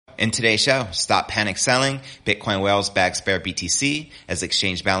In today's show, stop panic selling. Bitcoin whales bag spare BTC as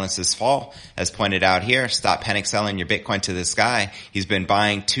exchange balances fall. As pointed out here, stop panic selling your Bitcoin to this guy. He's been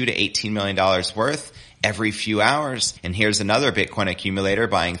buying $2 to $18 million worth every few hours. And here's another Bitcoin accumulator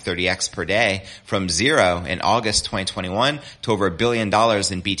buying 30x per day from zero in August 2021 to over $1 billion in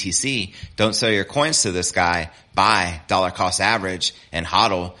BTC. Don't sell your coins to this guy. Buy, dollar cost average, and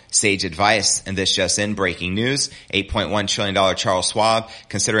hodl, sage advice. And this just in, breaking news, $8.1 trillion Charles Schwab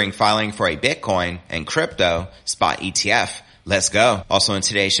considering filing for a Bitcoin and crypto spot ETF. Let's go. Also in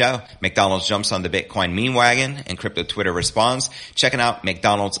today's show, McDonald's jumps on the Bitcoin meme wagon and crypto Twitter responds. Checking out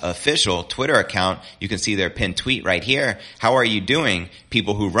McDonald's official Twitter account, you can see their pinned tweet right here. How are you doing?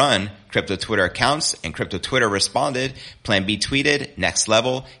 People who run crypto Twitter accounts, and crypto Twitter responded. Plan B tweeted, next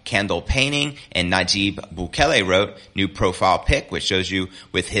level, candle painting, and Najib Bukele wrote, new profile pic, which shows you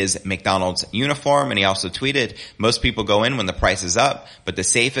with his McDonald's uniform. And he also tweeted, most people go in when the price is up, but the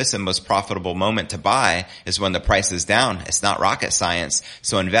safest and most profitable moment to buy is when the price is down. It's not rocket science.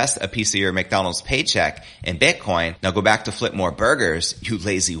 So invest a piece of your McDonald's paycheck in Bitcoin. Now go back to flip more burgers, you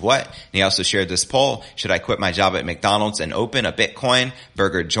lazy what? And he also shared this poll, should I quit my job at McDonald's and open a Bitcoin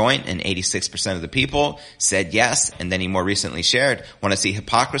burger joint? And 86% of the people said yes. And then he more recently shared, want to see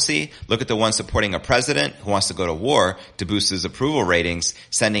hypocrisy? Look at the one supporting a president who wants to go to war to boost his approval ratings,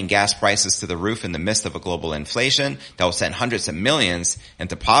 sending gas prices to the roof in the midst of a global inflation that will send hundreds of millions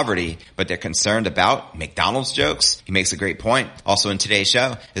into poverty, but they're concerned about McDonald's jokes. He makes a great point. Also in today's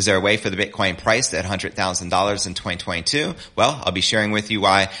show, is there a way for the Bitcoin price at $100,000 in 2022? Well, I'll be sharing with you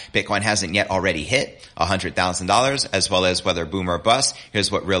why Bitcoin hasn't yet already hit $100,000, as well as whether boom or bust.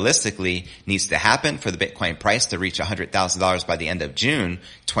 Here's what realistically needs to happen for the Bitcoin price to reach $100,000 by the end of June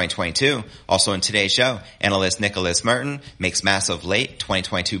 2022. Also in today's show, analyst Nicholas Merton makes massive late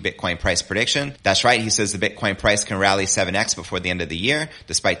 2022 Bitcoin price prediction. That's right, he says the Bitcoin price can rally 7x before the end of the year,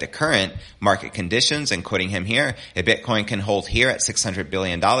 despite the current market conditions. And quoting him here, if Bitcoin can hold here at $600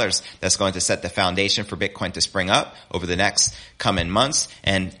 billion, that's going to set the foundation for Bitcoin to spring up over the next coming months.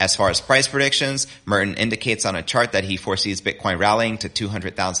 And as far as price predictions, Merton indicates on a chart that he foresees Bitcoin rallying to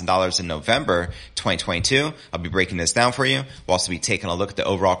 $200,000 in November 2022. I'll be breaking this down for you. We'll also be taking a look at the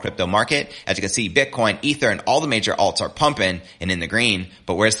overall crypto market. As you can see, Bitcoin, Ether, and all the major alts are pumping and in the green.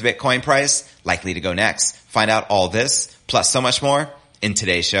 But where's the Bitcoin price? Likely to go next. Find out all this, plus so much more, in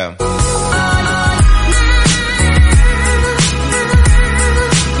today's show.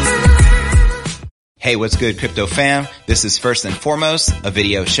 Hey, what's good, crypto fam? This is first and foremost a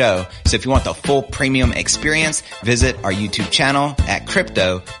video show. So if you want the full premium experience, visit our YouTube channel at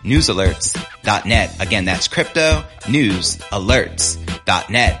cryptonewsalerts.net. Again, that's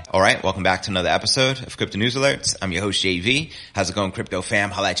cryptonewsalerts.net. All right, welcome back to another episode of Crypto News Alerts. I'm your host, JV. How's it going, crypto fam?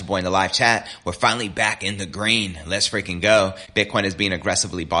 Holla at your boy in the live chat. We're finally back in the green. Let's freaking go. Bitcoin is being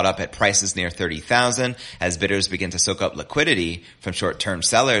aggressively bought up at prices near 30,000 as bidders begin to soak up liquidity from short-term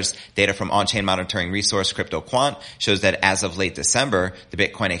sellers. Data from on-chain monitoring resource CryptoQuant shows that as of late December, the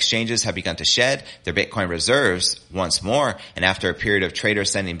Bitcoin exchanges have begun to shed their Bitcoin reserves once more. And after a period of traders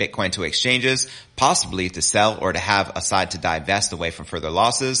sending Bitcoin to exchanges, possibly to sell or to have a side to divest away from further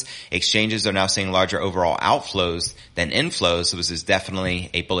losses, exchanges are now seeing larger overall outflows than inflows. So this is definitely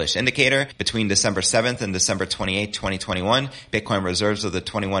a bullish indicator. Between December 7th and December 28th, 2021, Bitcoin reserves of the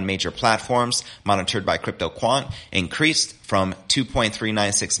 21 major platforms monitored by CryptoQuant increased from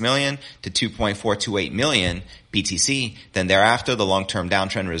 2.396 million to 2.428 million BTC. Then thereafter, the long-term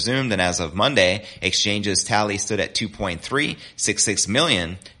downtrend resumed, and as of Monday, exchanges tally stood at 2.366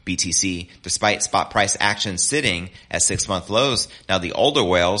 million BTC, despite spot price action sitting at 6-month lows. Now, the older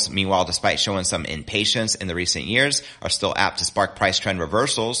whales, meanwhile, despite showing some impatience in the recent years, are still apt to spark price trend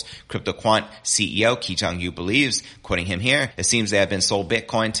reversals. CryptoQuant CEO Ki Jong-yu believes, quoting him here, it seems they have been sold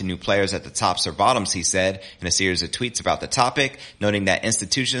Bitcoin to new players at the tops or bottoms, he said in a series of tweets about the topic, noting that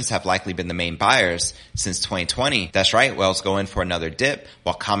institutions have likely been the main buyers since 2020. That's right, whales go in for another dip,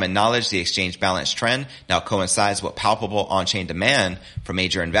 while common knowledge, the exchange balance trend, now coincides with palpable on-chain demand for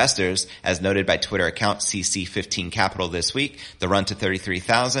major investors. As noted by Twitter account CC15 Capital this week, the run to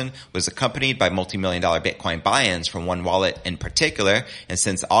 33,000 was accompanied by multi-million-dollar Bitcoin buy-ins from one wallet in particular, and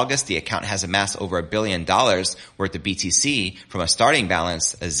since August, the account has amassed over $1 billion worth of BTC from a starting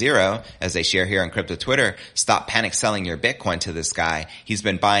balance of zero. As they share here on Crypto Twitter, stop panic selling your Bitcoin to this guy. He's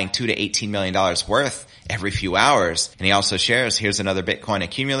been buying $2 to $18 million worth every few hours. And he also shares, here's another Bitcoin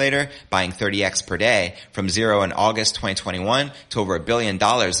accumulator buying 30x per day from zero in August 2021 to over $1 billion in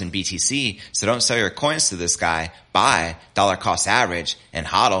BTC. So don't sell your coins to this guy. Buy dollar cost average and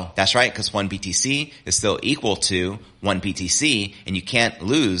hodl. That's right, because 1 BTC is still equal to 1 BTC, and you can't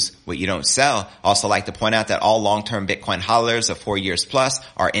lose what you don't sell. Also like to point out that all long-term Bitcoin hodlers of 4 years plus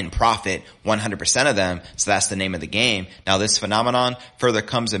are in profit, 100% of them. So that's the name of the game. Now this phenomenon further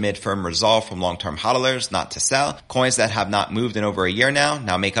comes amid firm resolve from long-term hodlers not to sell. Coins that have not moved in over a year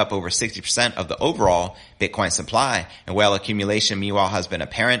now make up over 60% of the overall Bitcoin supply. And whale accumulation, meanwhile, has been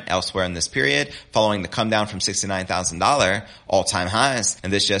apparent elsewhere in this period, following the come down from $69,000 all-time highs.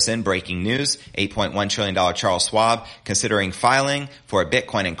 And this just in, breaking news, $8.1 trillion Charles Schwab considering filing for a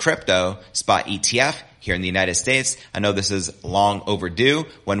Bitcoin and crypto spot ETF here in the United States. I know this is long overdue.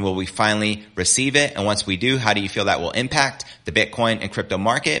 When will we finally receive it? And once we do, how do you feel that will impact the Bitcoin and crypto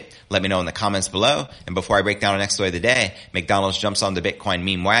market? Let me know in the comments below. And before I break down the next story of the day, McDonald's jumps on the Bitcoin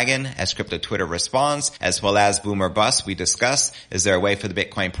meme wagon as crypto Twitter responds, as well as boom or bust. We discuss, is there a way for the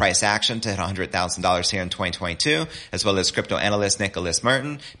Bitcoin price action to hit $100,000 here in 2022? As well as crypto analyst Nicholas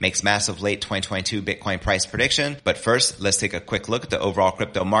Merton makes massive late 2022 Bitcoin price prediction. But first, let's take a quick look at the overall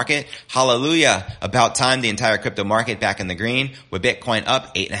crypto market. Hallelujah! About time, the entire crypto market back in the green, with Bitcoin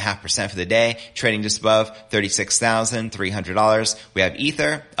up 8.5% for the day, trading just above $36,300. We have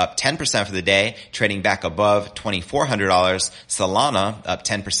Ether up 10% for the day, trading back above $2,400. Solana up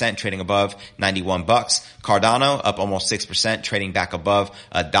 10%, trading above 91 bucks. Cardano up almost 6%, trading back above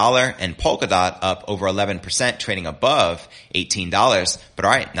 $1, and Polkadot up over 11%, trading above $18. But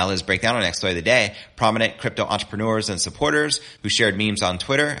alright, now let's break down our next story of the day. Prominent crypto entrepreneurs and supporters who shared memes on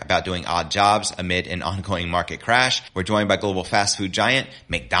Twitter about doing odd jobs amid an ongoing market crash. We're joined by global fast food giant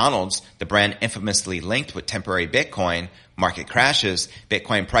McDonald's, the brand infamously linked with temporary Bitcoin market crashes.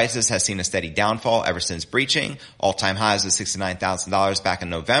 Bitcoin prices has seen a steady downfall ever since breaching all-time highs of $69,000 back in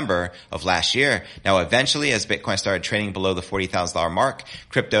November of last year. Now, eventually, as Bitcoin started trading below the $40,000 mark,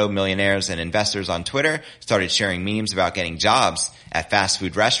 crypto millionaires and investors on Twitter started sharing memes about getting jobs at fast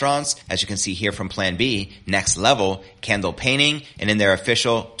food restaurants. As you can see here from Plan B, Next Level, candle painting, and in their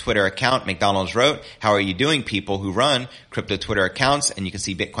official Twitter account, McDonald's wrote, "How are you doing, people who run crypto Twitter accounts?" And you can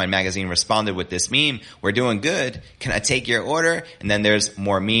see Bitcoin Magazine responded with this meme, "We're doing good. Can I take your order?" And then there's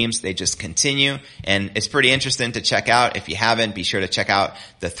more memes. They just continue. And it's pretty interesting to check out. If you haven't, be sure to check out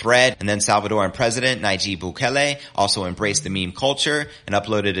the thread. And then Salvadoran President Nayib Bukele also embraced the meme culture and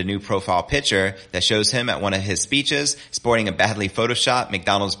uploaded a new profile picture that shows him at one of his speeches sporting a badly photoshopped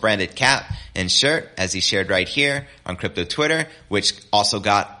McDonald's branded cap and shirt, as he shared right here on crypto Twitter, which also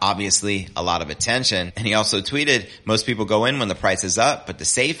got obviously a lot of attention. And he also tweeted, "Most people go in when the price is up, but the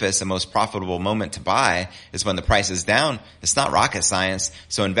safest and most profitable moment to buy is when the price is down. It's not rocket science.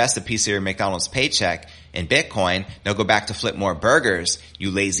 So invest a piece of your McDonald's paycheck in Bitcoin. Now go back to flip more burgers,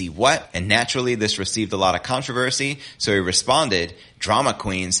 you lazy what?" And naturally, this received a lot of controversy. So he responded, "Drama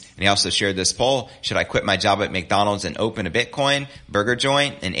queens." And he also shared this poll: should I quit my job at McDonald's and open a Bitcoin burger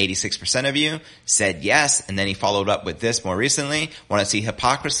joint? And 86% of you said yes. And then he followed up with this more recently: want to see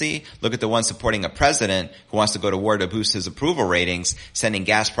hypocrisy? Look at the one supporting a president who wants to go to war to boost his approval ratings, sending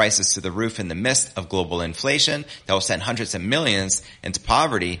gas prices to the roof in the midst of global inflation that will send hundreds of millions into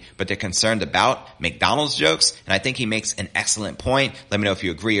poverty, but they're concerned about McDonald's jokes. And I think he makes an excellent point. Let me know if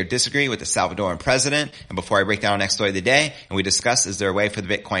you agree or disagree with the Salvadoran president. And before I break down our next story of the day, and we discuss, is there a way for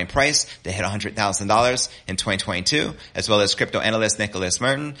the Bitcoin price to hit $100,000 in 2022? As well as crypto analyst Nicholas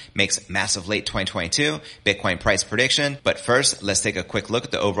Merton makes massive late 2022 Bitcoin price prediction. But first, let's take a quick look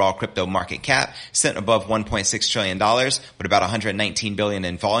at the overall crypto market cap, sitting above $1.6 trillion with about $119 billion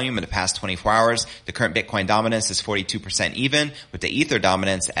in volume in the past 24 hours. The current Bitcoin dominance is 42% even, with the Ether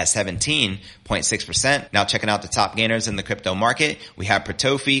dominance at 17.6%. Now checking out the top gainers in the crypto market, we have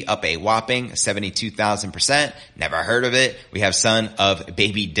Protofi up a whopping 72,000%. Never heard of it. We have son of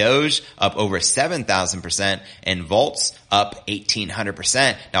Baby Doge up over 7,000%, and Volts up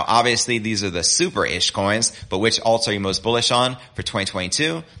 1,800%. Now obviously these are the super-ish coins, but which alts are you most bullish on for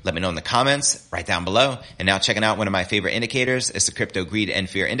 2022? Let me know in the comments right down below. And now checking out one of my favorite indicators is the Crypto Greed and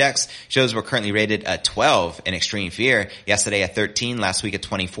Fear Index. Shows we're currently rated a 12 in extreme fear. Yesterday at 13, last week at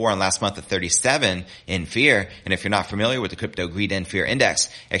 24, and last month at 37 in fear. And if you're not familiar with the Crypto Greed and Fear Index,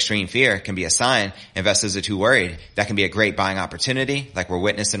 extreme fear can be a sign investors are too worried. That can be a great buying opportunity, like we're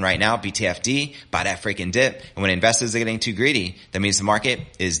witnessing right now. BTFD, buy that freaking dip. And when investors are getting too greedy, that means the market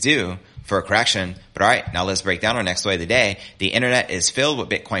is due for a correction. But alright, now let's break down our next story of the day. The internet is filled with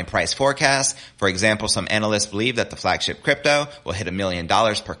Bitcoin price forecasts. For example, some analysts believe that the flagship crypto will hit $1 million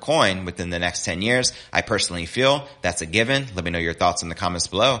per coin within the next 10 years. I personally feel that's a given. Let me know your thoughts in the comments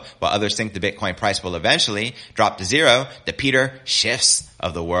below. While others think the Bitcoin price will eventually drop to zero, the Peter Schiffs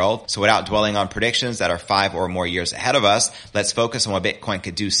of the world. So without dwelling on predictions that are 5 or more years ahead of us, let's focus on what Bitcoin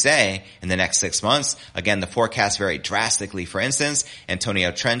could do, say, in the next 6 months. Again, the forecasts vary drastically. For instance,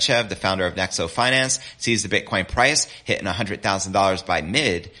 Antonio Trenchev, the founder of Nexo Finance, sees the Bitcoin price hitting $100,000 by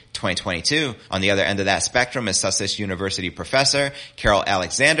mid-2022. On the other end of that spectrum is Sussex University professor Carol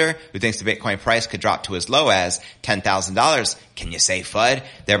Alexander, who thinks the Bitcoin price could drop to as low as $10,000. Can you say FUD?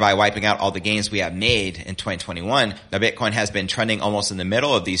 Thereby wiping out all the gains we have made in 2021. Now, Bitcoin has been trending almost in the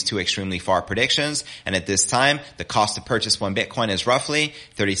middle of these two extremely far predictions, and at this time, the cost to purchase one Bitcoin is roughly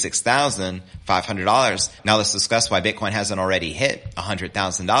 $36,500. Now let's discuss why Bitcoin hasn't already hit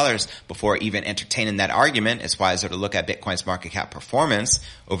 $100,000. Before even entertaining that argument, it's wiser to look at Bitcoin's market cap performance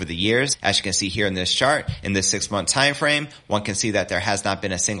over the years. As you can see here in this chart, in this 6-month time frame, one can see that there has not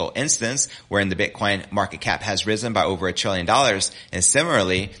been a single instance wherein the Bitcoin market cap has risen by over $1 trillion. And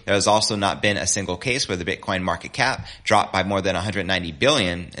similarly, there has also not been a single case where the Bitcoin market cap dropped by more than $190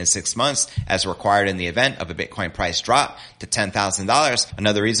 billion in 6 months, as required in the event of a Bitcoin price drop to $10,000.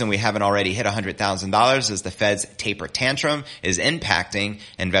 Another reason we haven't already hit $100,000 is the Fed's taper tantrum is impacting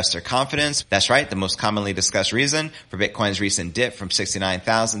investor confidence. That's right, the most commonly discussed reason for Bitcoin's recent dip from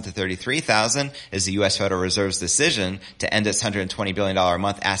 69,000 to 33,000 is the U.S. Federal Reserve's decision to end its $120 billion a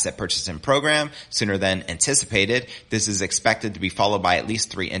month asset purchasing program sooner than anticipated. This is expected to be followed by at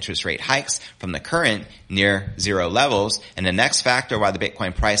least 3 interest rate hikes from the current near zero levels. And the next factor why the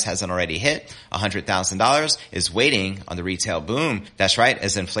Bitcoin price hasn't already hit $100,000 is waiting on the retail boom. That's right,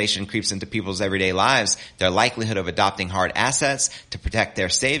 as inflation creeps into people's everyday lives, their likelihood of adopting hard assets to protect their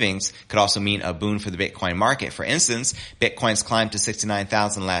savings could also mean a boon for the Bitcoin market. For instance, Bitcoin's climb to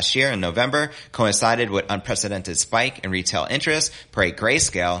 69,000 last year in November coincided with unprecedented spike in retail interest per a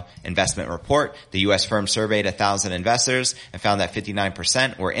Grayscale investment report. The U.S. firm surveyed 1,000 investors and found that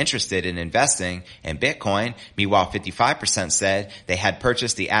 59% were interested in investing in Bitcoin. Meanwhile, 55% said they had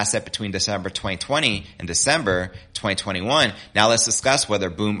purchased the asset between December 2020 and December 2021. Now let's discuss whether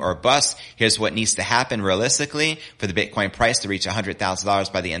boom or bust. Here's what needs to happen realistically for the Bitcoin price to reach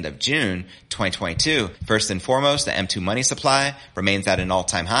 $100,000 by the end of June 2022. First and foremost, the M2 money supply remains at an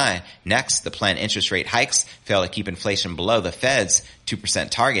all-time high. Next, the planned interest rate hikes fail to keep inflation below the Fed's 2%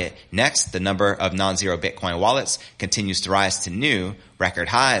 target. Next, the number of non-zero Bitcoin wallets continues to rise to new record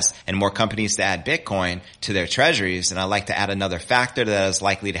highs, and more companies to add Bitcoin to their treasuries. And I'd like to add another factor that is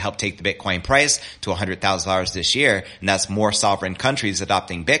likely to help take the Bitcoin price to $100,000 this year, and that's more sovereign countries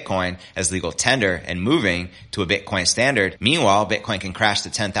adopting Bitcoin as legal tender and moving to a Bitcoin standard. Meanwhile, Bitcoin can crash to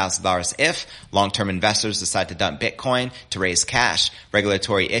 $10,000 if long-term investors decide to dump Bitcoin to raise cash.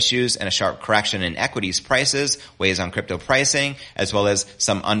 Regulatory issues and a sharp correction in equities prices weighs on crypto pricing, as well as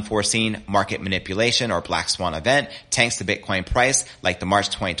some unforeseen market manipulation or black swan event tanks the Bitcoin price like the March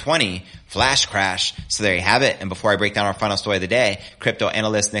 2020 flash crash. So there you have it. And before I break down our final story of the day, crypto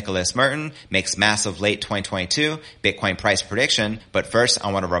analyst Nicholas Merton makes massive late 2022 Bitcoin price prediction. But first,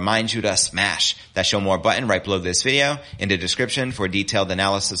 I want to remind you to smash that show more button right below this video in the description for a detailed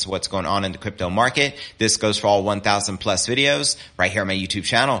analysis of what's going on in the crypto market. This goes for all 1,000 plus videos right here on my YouTube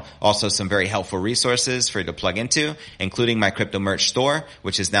channel. Also some very helpful resources for you to plug into, including my crypto merch store,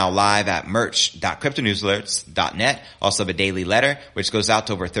 which is now live at merch.cryptonewsalerts.net. Also have a daily letter, which goes out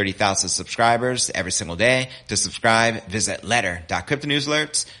to over 30,000 subscribers every single day. To subscribe, visit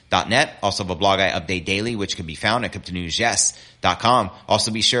letter.cryptonewsalerts.net. Also have a blog I update daily, which can be found at cryptonewsyes.com.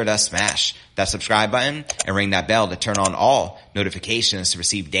 Also be sure to smash that subscribe button and ring that bell to turn on all notifications to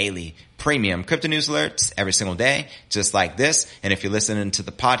receive daily premium crypto news alerts every single day, just like this. And if you're listening to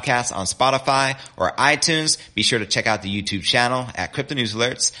the podcast on Spotify or iTunes, be sure to check out the YouTube channel at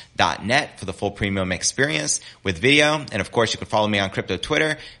cryptonewsalerts.net for the full premium experience with video. And of course, you can follow me on crypto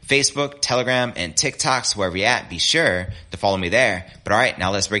Twitter, Facebook, Telegram, and TikTok. So wherever you're at, be sure to follow me there. But all right,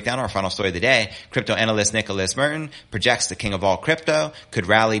 now let's break down our final story of the day. Crypto analyst Nicholas Merton projects the king of all crypto could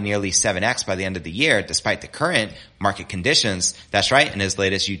rally nearly 7x by the end of the year, despite the current market conditions. That's right. In his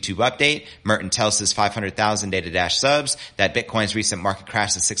latest YouTube update, Merton tells his 500,000 Data Dash subs that Bitcoin's recent market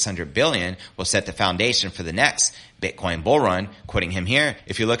crash to 600 billion will set the foundation for the next Bitcoin bull run. Quoting him here,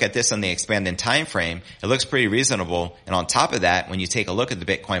 if you look at this on the expanded time frame, it looks pretty reasonable. And on top of that, when you take a look at the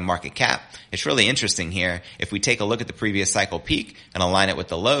Bitcoin market cap, it's really interesting here. If we take a look at the previous cycle peak and align it with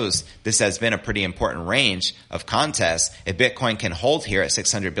the lows, this has been a pretty important range of contest. If Bitcoin can hold here at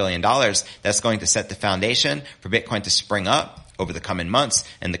 $600 billion, that's going to set the foundation for Bitcoin to spring up over the coming months.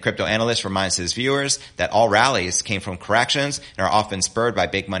 And the crypto analyst reminds his viewers that all rallies came from corrections and are often spurred by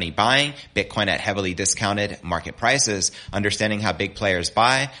big money buying Bitcoin at heavily discounted market prices. Understanding how big players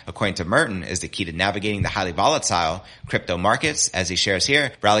buy, according to Merton, is the key to navigating the highly volatile crypto markets. As he shares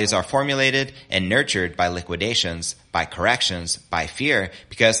here, rallies are formulated and nurtured by liquidations, by corrections, by fear,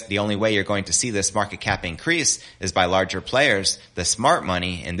 because the only way you're going to see this market cap increase is by larger players. The smart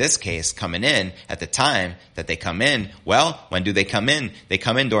money, in this case, coming in at the time that they come in. Well, when do they come in? They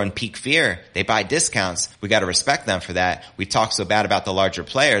come in during peak fear. They buy discounts. We got to respect them for that. We talk so bad about the larger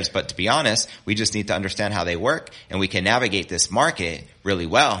players, but to be honest, we just need to understand how they work, and we can navigate this market really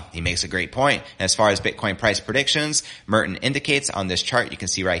well. He makes a great point. And as far as Bitcoin price predictions, Merton indicates on this chart, you can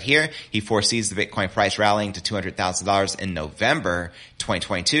see right here, he foresees the Bitcoin price rallying to $200,000 in November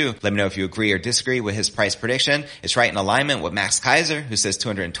 2022. Let me know if you agree or disagree with his price prediction. It's right in alignment with Max Kaiser, who says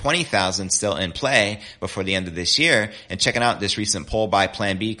 220,000 still in play before the end of this year. And checking out this recent poll by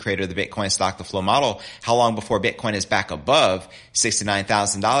Plan B, creator of the Bitcoin stock to flow model, how long before Bitcoin is back above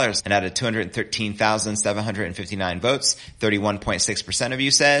 $69,000? And out of 213,759 votes, 31.6% of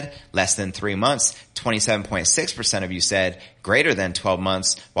you said less than 3 months. 27.6% of you said greater than 12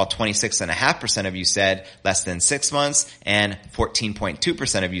 months, while 26.5% of you said less than 6 months, and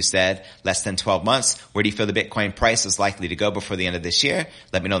 14.2% of you said less than 12 months. Where do you feel the Bitcoin price is likely to go before the end of this year?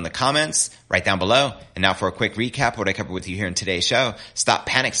 Let me know in the comments right down below. And now for a quick recap of what I covered with you here in today's show. Stop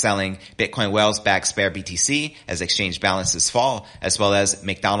panic selling Bitcoin whales bag spare BTC as exchange balances fall, as well as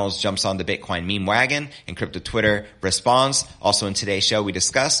McDonald's jumps on the Bitcoin meme wagon and crypto Twitter responds. Also in today's show, we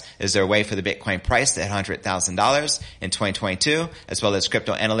discuss, is there a way for the Bitcoin price to hit $100,000 in 2022, as well as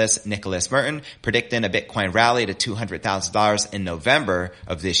crypto analyst Nicholas Merton predicting a Bitcoin rally to $200,000 in November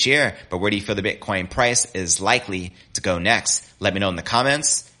of this year. But where do you feel the Bitcoin price is likely to go next? Let me know in the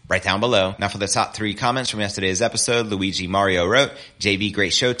comments right down below. Now for the top 3 comments from yesterday's episode, Luigi Mario wrote, JB,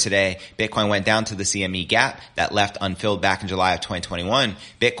 great show today. Bitcoin went down to the CME gap that left unfilled back in July of 2021.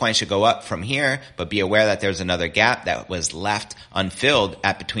 Bitcoin should go up from here, but be aware that there's another gap that was left unfilled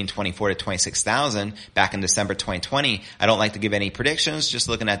at between 24 to 26,000 back in December 2020. I don't like to give any predictions, just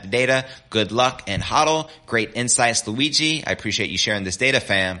looking at the data. Good luck and hodl. Great insights, Luigi. I appreciate you sharing this data,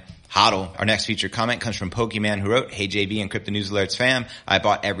 fam. Hodl. Our next featured comment comes from Pokemon, who wrote, hey JB and Crypto News Alerts fam, I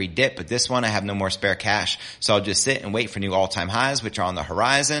bought every dip, but this one I have no more spare cash. So I'll just sit and wait for new all-time highs, which are on the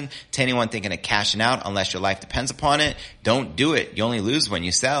horizon. To anyone thinking of cashing out unless your life depends upon it, don't do it. You only lose when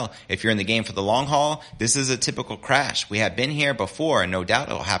you sell. If you're in the game for the long haul, this is a typical crash. We have been here before, and no doubt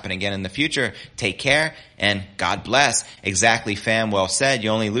it will happen again in the future. Take care, and God bless. Exactly, fam. Well said. You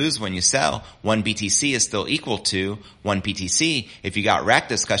only lose when you sell. 1 BTC is still equal to 1 BTC. If you got wrecked,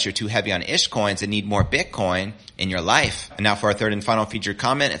 discuss you're too heavy on ish coins and need more Bitcoin in your life. And now for our third and final featured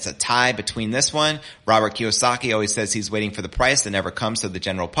comment, it's a tie between this one. Robert Kiyosaki always says he's waiting for the price that never comes so the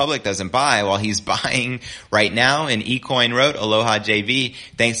general public doesn't buy, while he's buying right now. And eCoin wrote, aloha JV.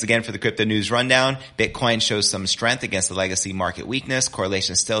 Thanks again for the crypto news rundown. Bitcoin shows some strength against the legacy market weakness.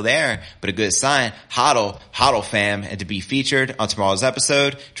 Correlation's still there, but a good sign. Hodl fam. And to be featured on tomorrow's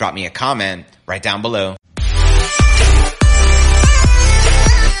episode, drop me a comment right down below.